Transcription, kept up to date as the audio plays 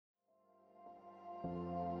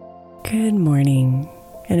Good morning,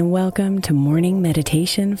 and welcome to Morning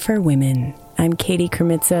Meditation for Women. I'm Katie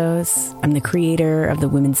Kremitzos. I'm the creator of the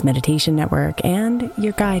Women's Meditation Network and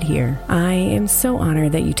your guide here. I am so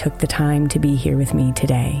honored that you took the time to be here with me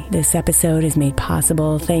today. This episode is made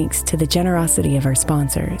possible thanks to the generosity of our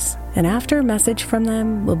sponsors. And after a message from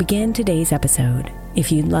them, we'll begin today's episode.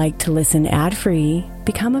 If you'd like to listen ad-free,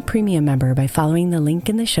 become a premium member by following the link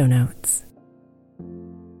in the show notes.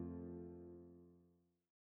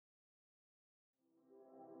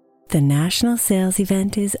 The national sales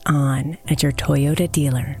event is on at your Toyota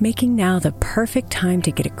dealer, making now the perfect time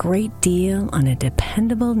to get a great deal on a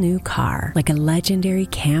dependable new car, like a legendary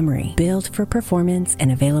Camry, built for performance and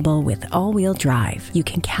available with all-wheel drive. You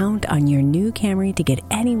can count on your new Camry to get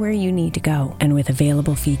anywhere you need to go. And with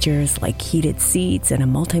available features like heated seats and a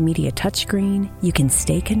multimedia touchscreen, you can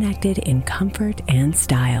stay connected in comfort and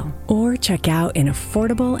style. Or check out an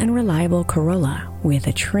affordable and reliable Corolla with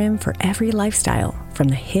a trim for every lifestyle, from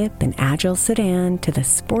the hip and agile sedan to the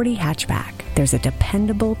sporty hatchback. There's a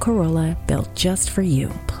dependable Corolla built just for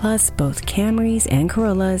you. Plus, both Camrys and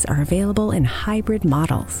Corollas are available in hybrid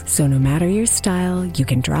models. So no matter your style, you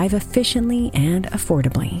can drive efficiently and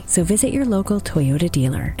affordably. So visit your local Toyota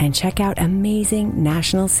dealer and check out amazing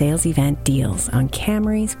national sales event deals on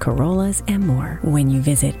Camrys, Corollas, and more when you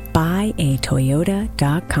visit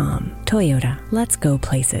buyatoyota.com. Toyota, let's go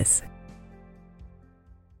places.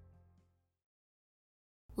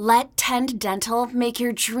 Let Tend Dental make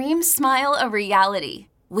your dream smile a reality.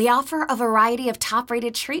 We offer a variety of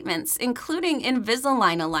top-rated treatments, including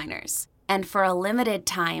Invisalign aligners. And for a limited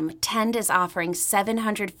time, Tend is offering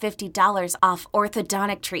 $750 off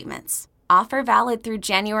orthodontic treatments. Offer valid through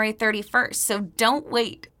January 31st, so don't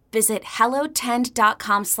wait. Visit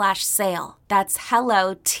hellotend.com/sale. That's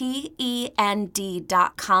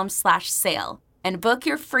hellotend.com/sale. And book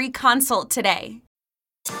your free consult today.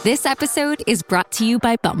 This episode is brought to you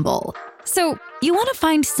by Bumble. So, you want to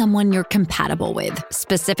find someone you're compatible with,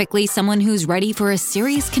 specifically someone who's ready for a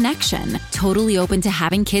serious connection, totally open to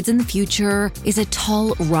having kids in the future, is a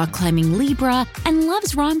tall, rock-climbing Libra, and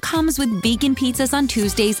loves rom-coms with vegan pizzas on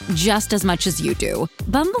Tuesdays just as much as you do.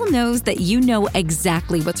 Bumble knows that you know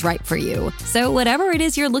exactly what's right for you. So whatever it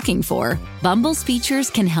is you're looking for, Bumble's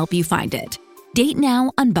features can help you find it. Date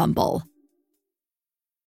now on Bumble.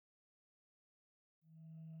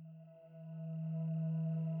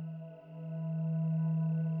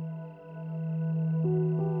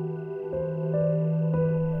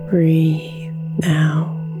 Breathe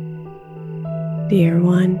now, dear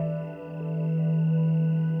one,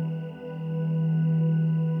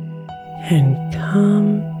 and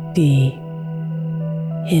come deep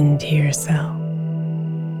into yourself.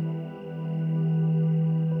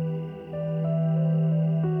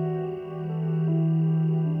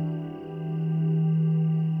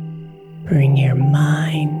 Bring your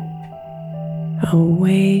mind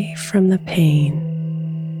away from the pain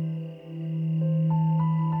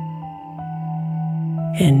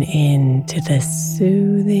and into the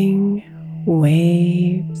soothing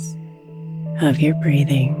waves of your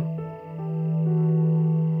breathing.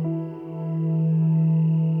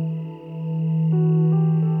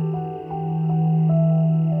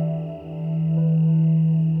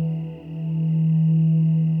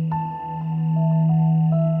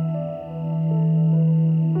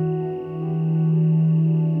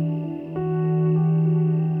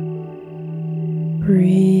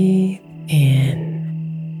 Breathe in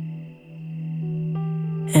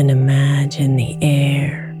and imagine the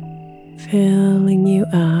air filling you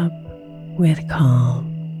up with calm.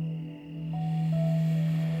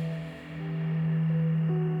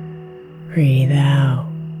 Breathe out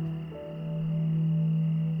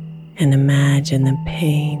and imagine the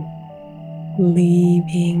pain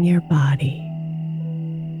leaving your body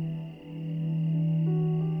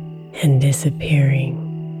and disappearing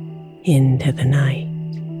into the night.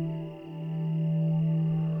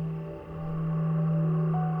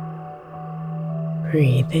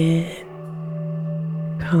 Breathe in,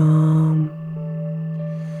 calm.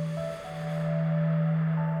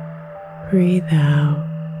 Breathe out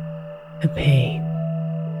the pain.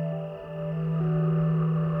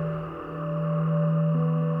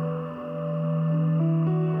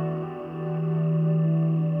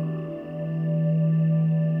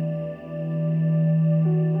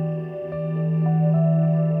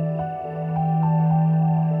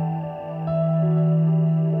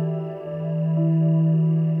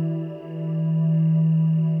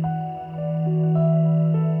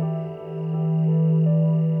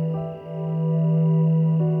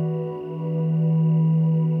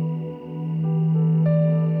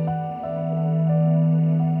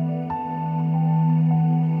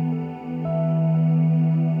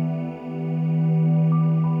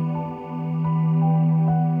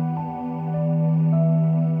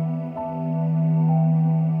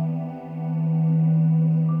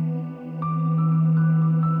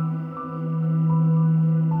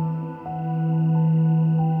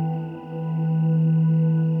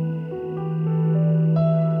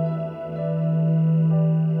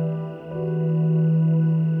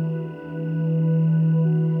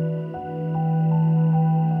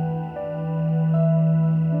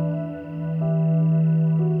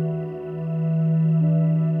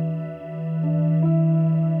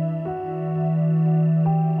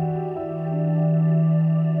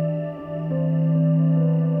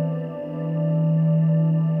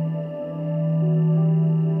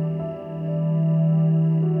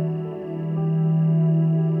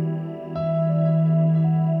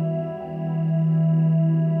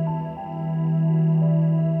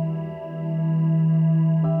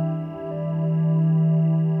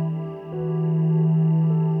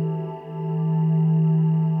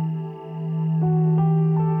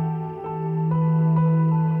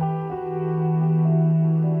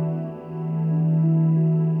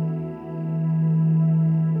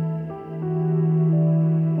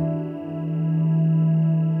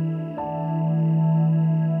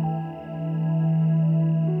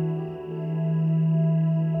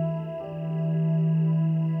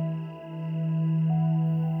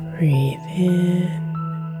 Breathe in.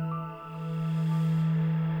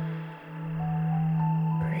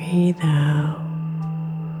 Breathe out.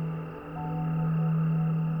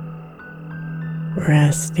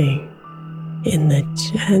 Resting in the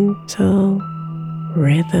gentle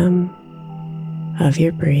rhythm of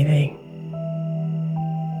your breathing.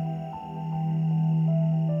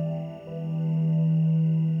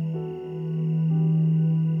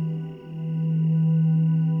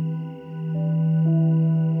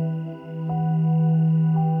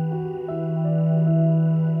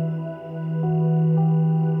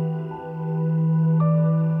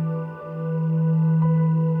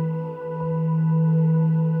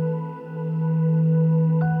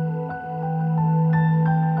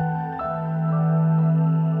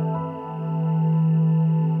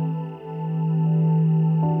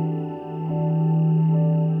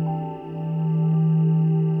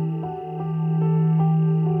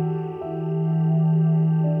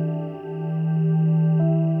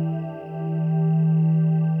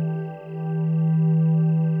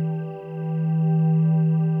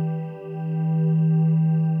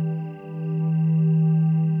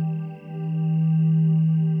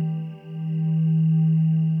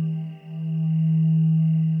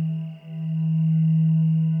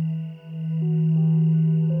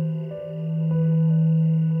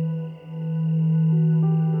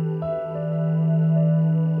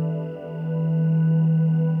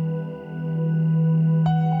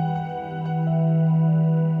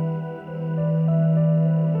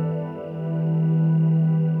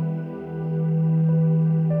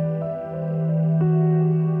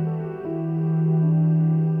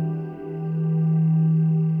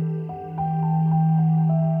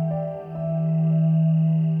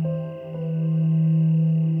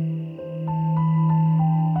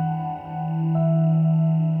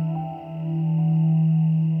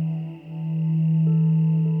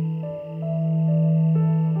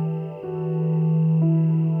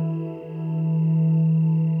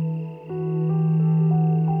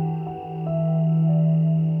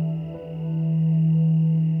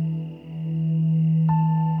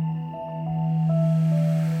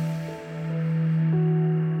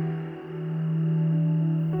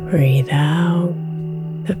 Breathe out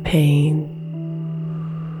the pain.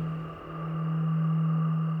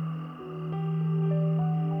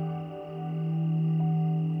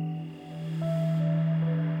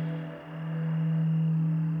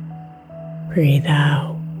 Breathe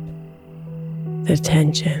out the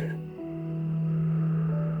tension.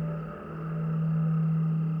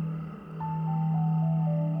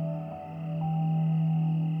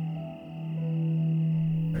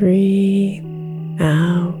 Breathe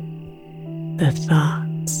out the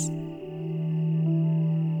thoughts.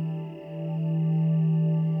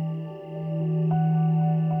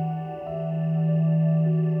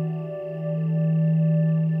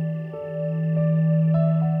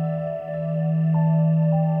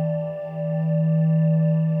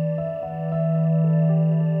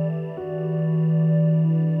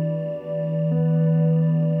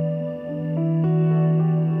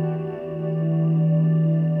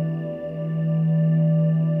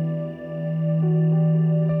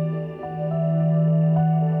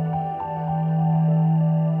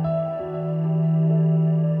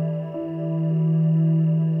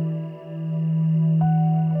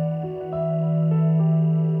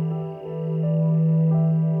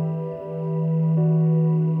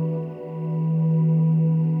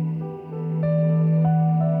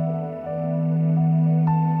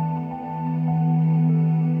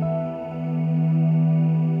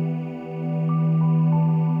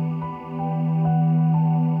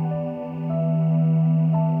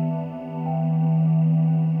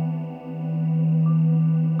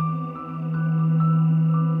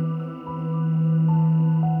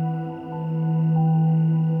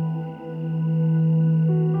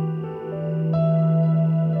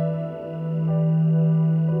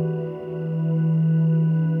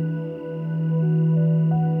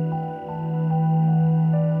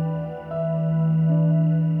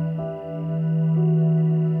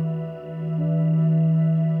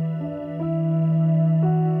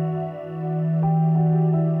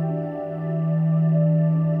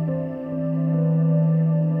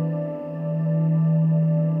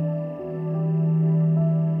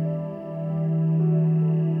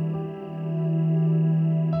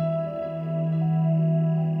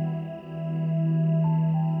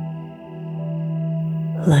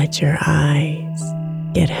 Let your eyes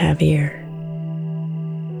get heavier.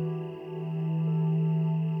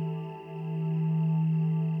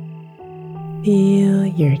 Feel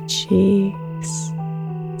your cheeks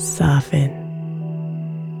soften.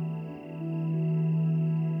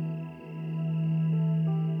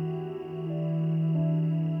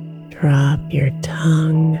 Drop your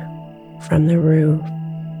tongue from the roof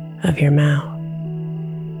of your mouth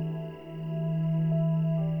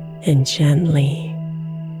and gently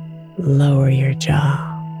lower your jaw.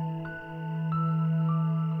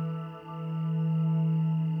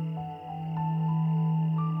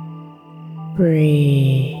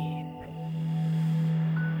 Breathe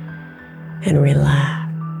and relax.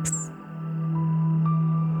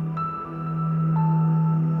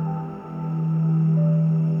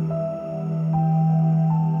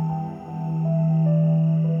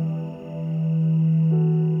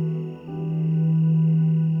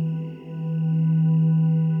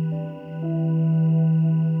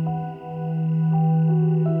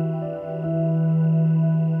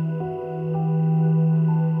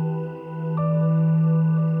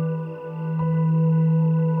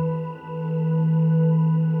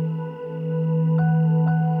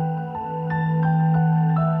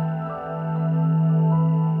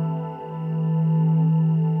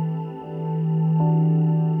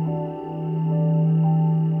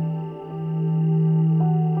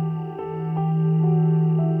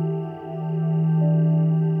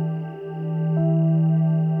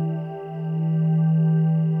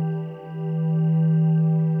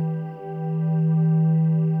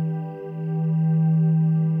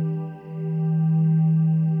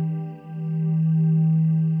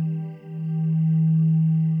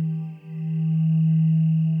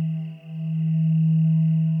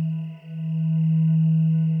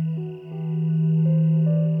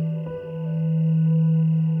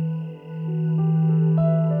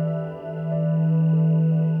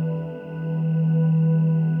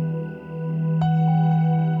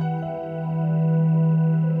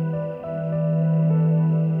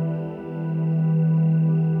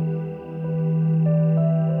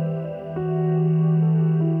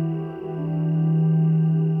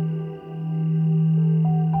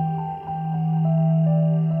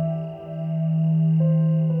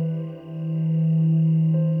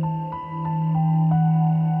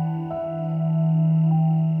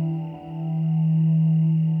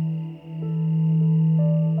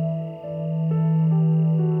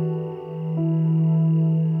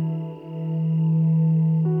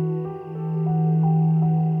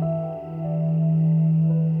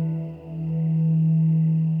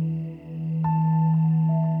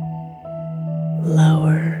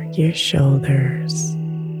 Lower your shoulders.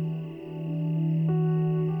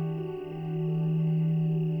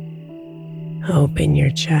 Open your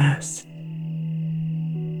chest.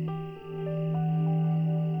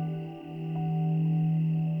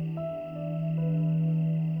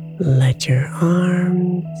 Let your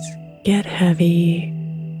arms get heavy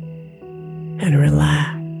and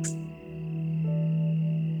relax.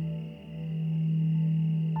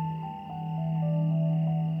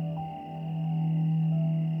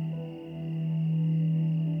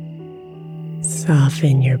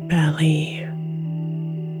 Soften your belly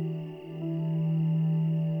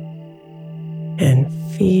and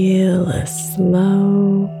feel a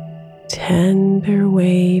slow, tender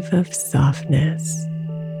wave of softness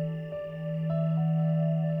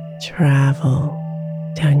travel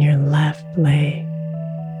down your left leg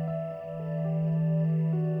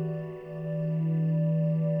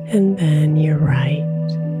and then your right.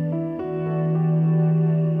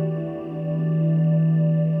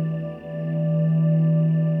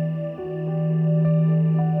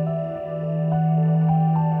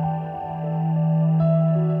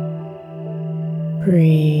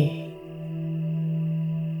 Breathe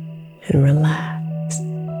and relax.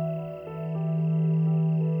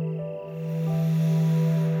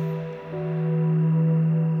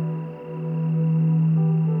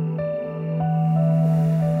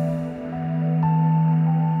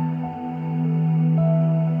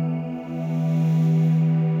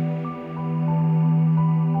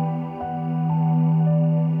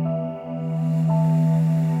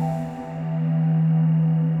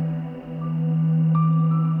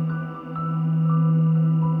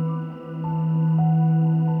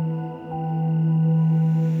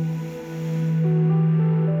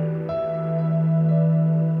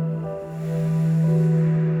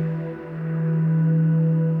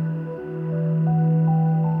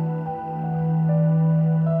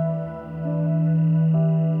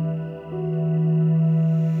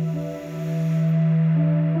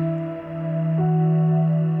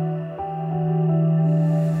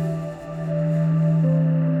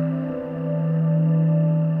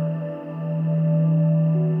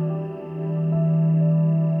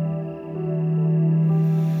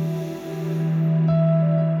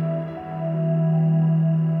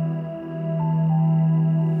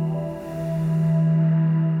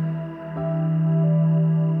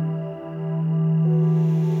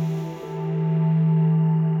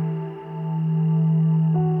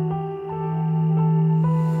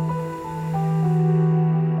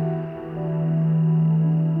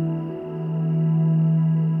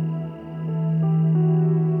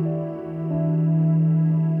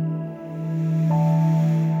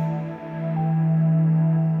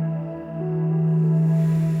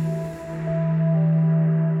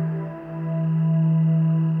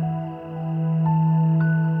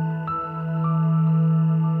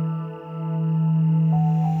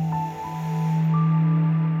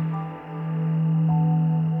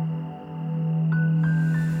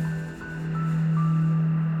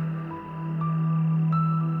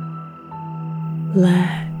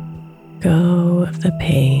 Let go of the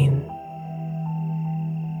pain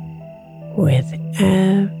with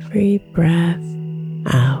every breath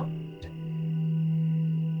out.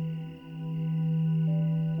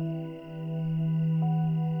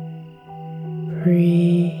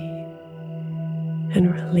 Breathe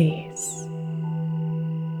and release.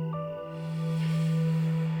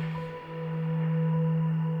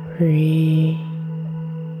 Breathe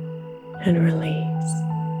and release.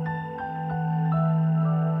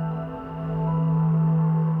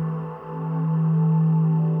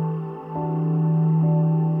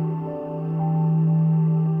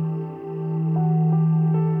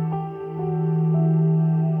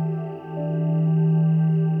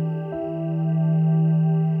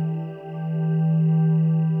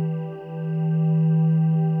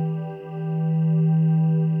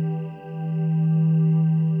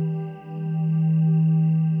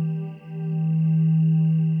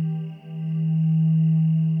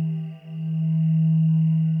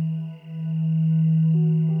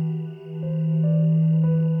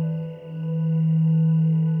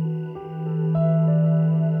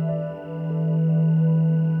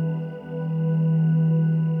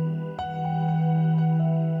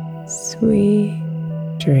 Sweet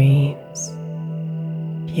dreams,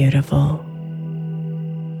 beautiful.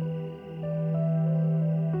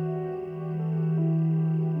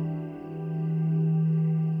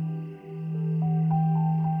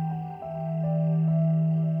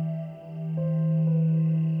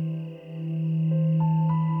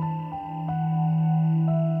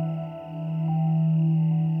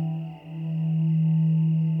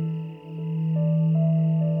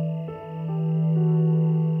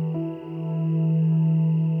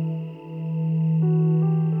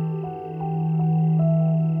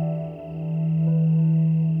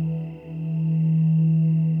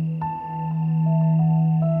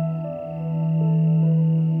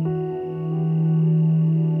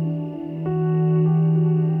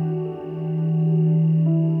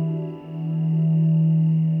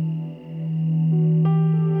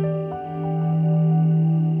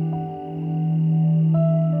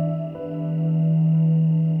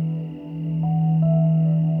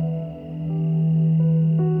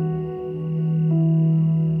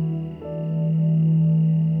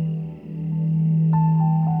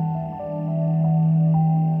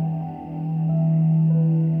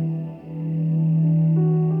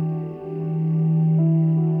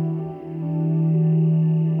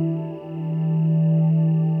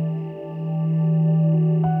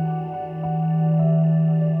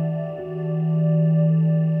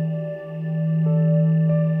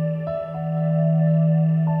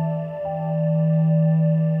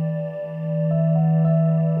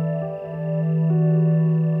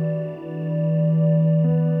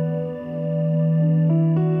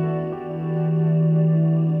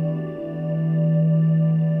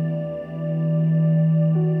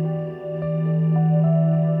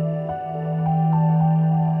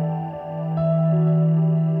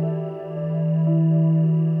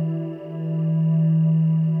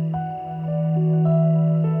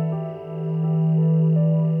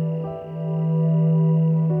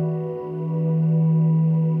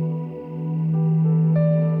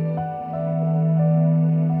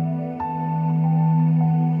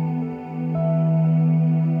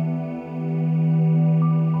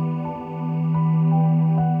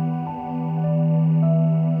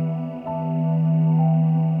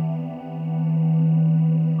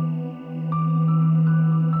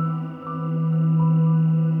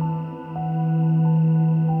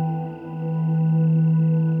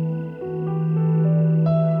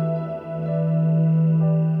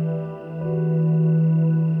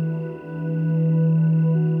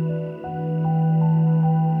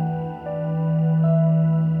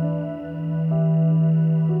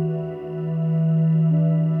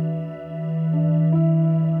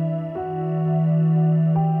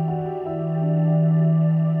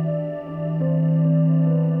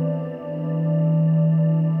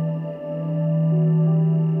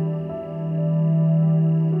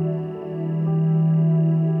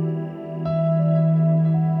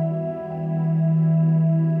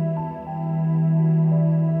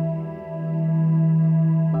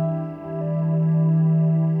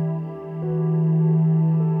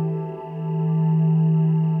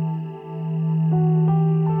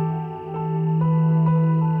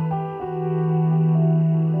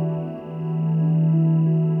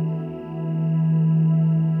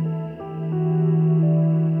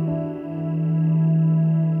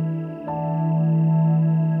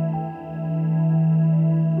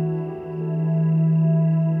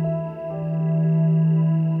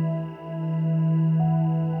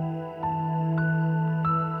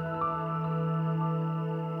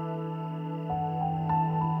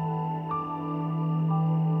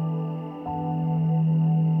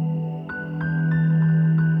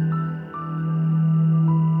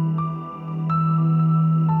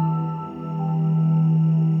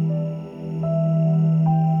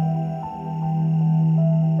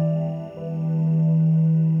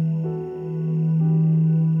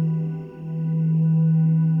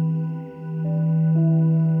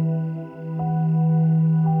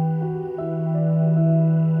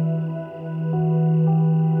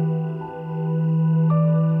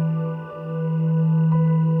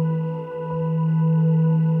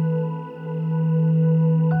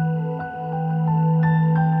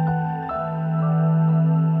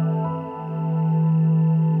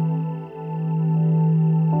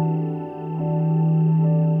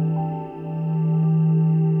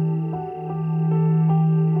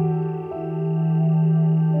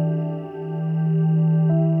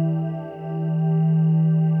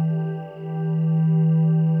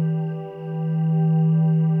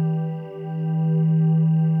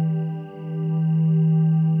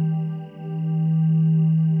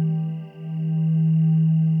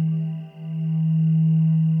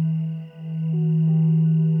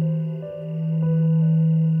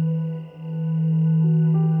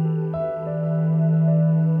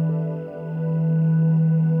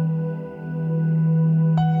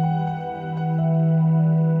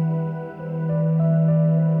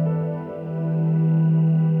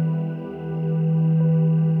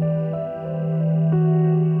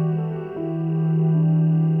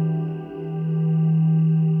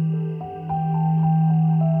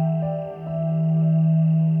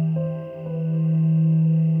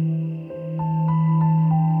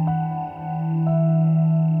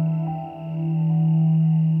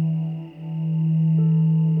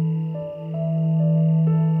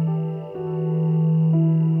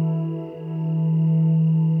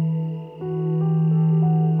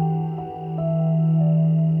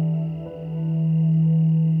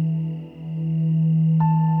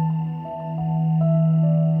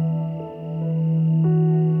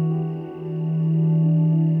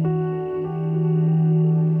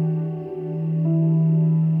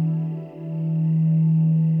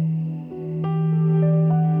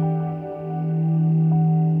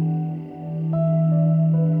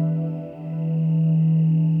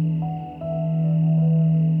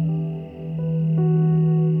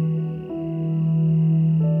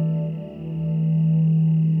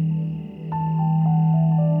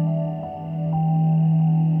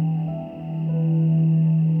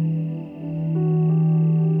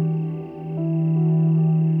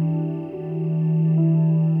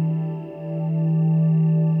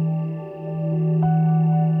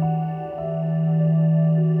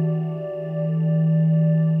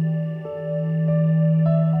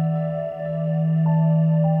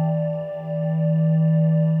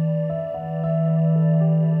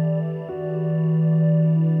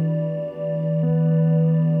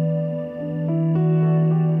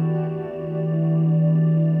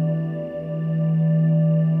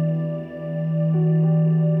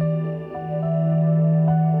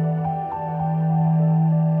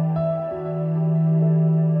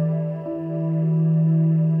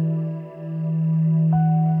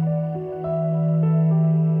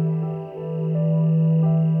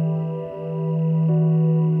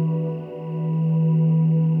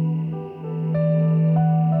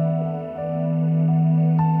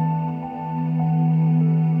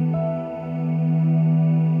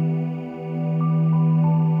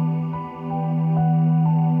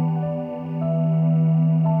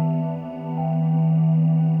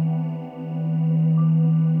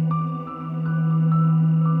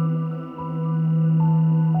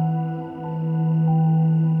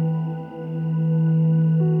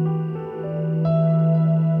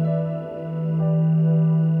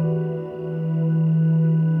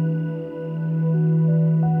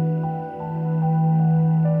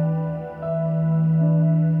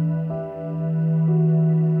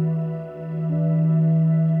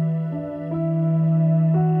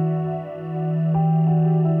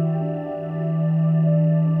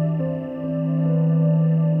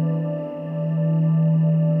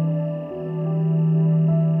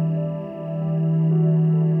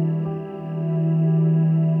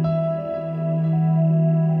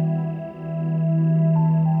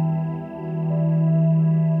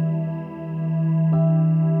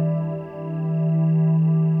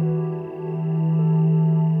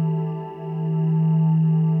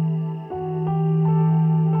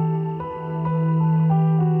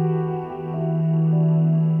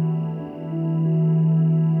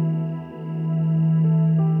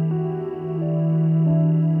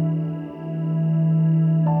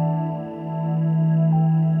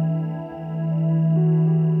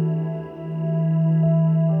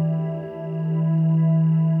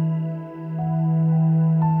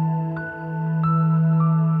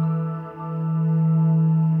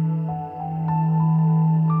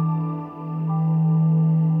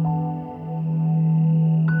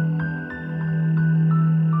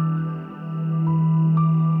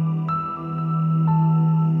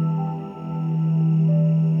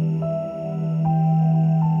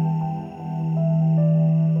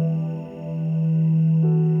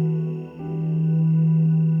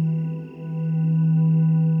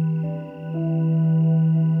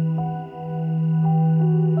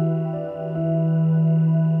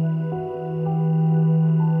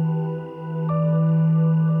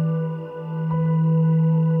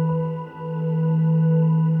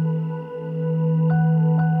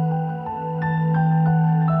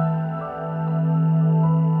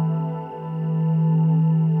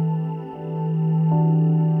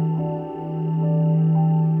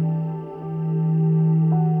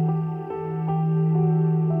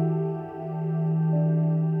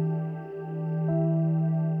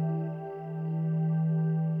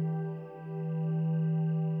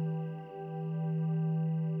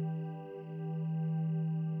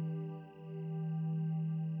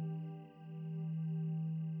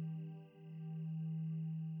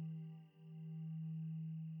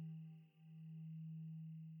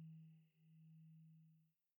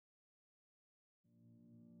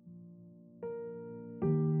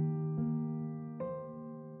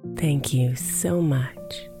 Thank you so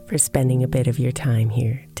much for spending a bit of your time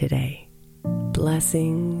here today.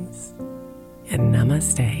 Blessings and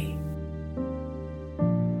namaste.